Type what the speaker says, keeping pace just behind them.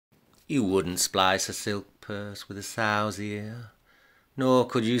You wouldn't splice a silk purse with a sow's ear, nor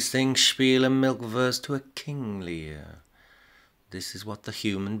could you sing spiel and milk verse to a kingly ear. This is what the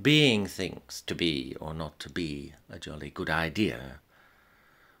human being thinks to be or not to be a jolly good idea.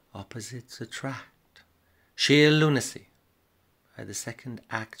 Opposites attract. Sheer lunacy. By the second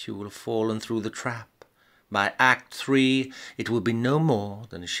act you will have fallen through the trap. By Act 3 it will be no more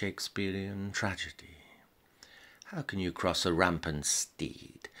than a Shakespearean tragedy. How can you cross a rampant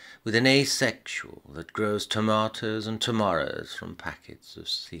steed with an asexual that grows tomatoes and tomorrows from packets of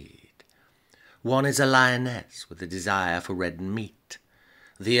seed? One is a lioness with a desire for red meat.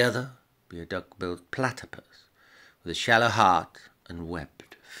 The other be a duck-billed platypus with a shallow heart and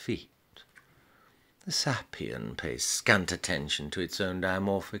webbed feet. The sapien pays scant attention to its own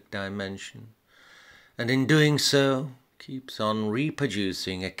dimorphic dimension, and in doing so keeps on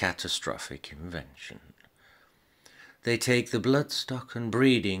reproducing a catastrophic invention. They take the bloodstock and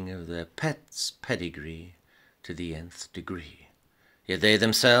breeding of their pet's pedigree to the nth degree. Yet they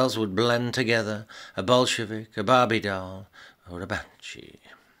themselves would blend together a Bolshevik, a Barbie doll, or a banshee.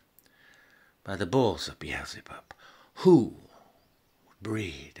 By the balls of Beelzebub, who would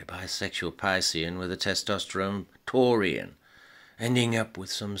breed a bisexual Piscean with a testosterone Taurian, ending up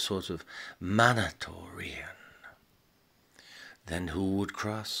with some sort of Manatorian? Then who would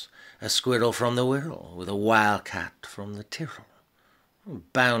cross a squirrel from the Wirral with a wildcat from the Tyrol?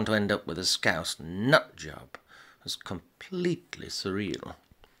 Bound to end up with a Scouse nut job as completely surreal.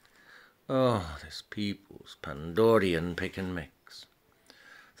 Oh, this people's Pandorian pick and mix.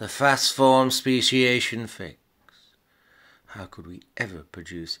 The fast-form speciation fix. How could we ever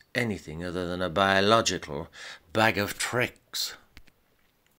produce anything other than a biological bag of tricks?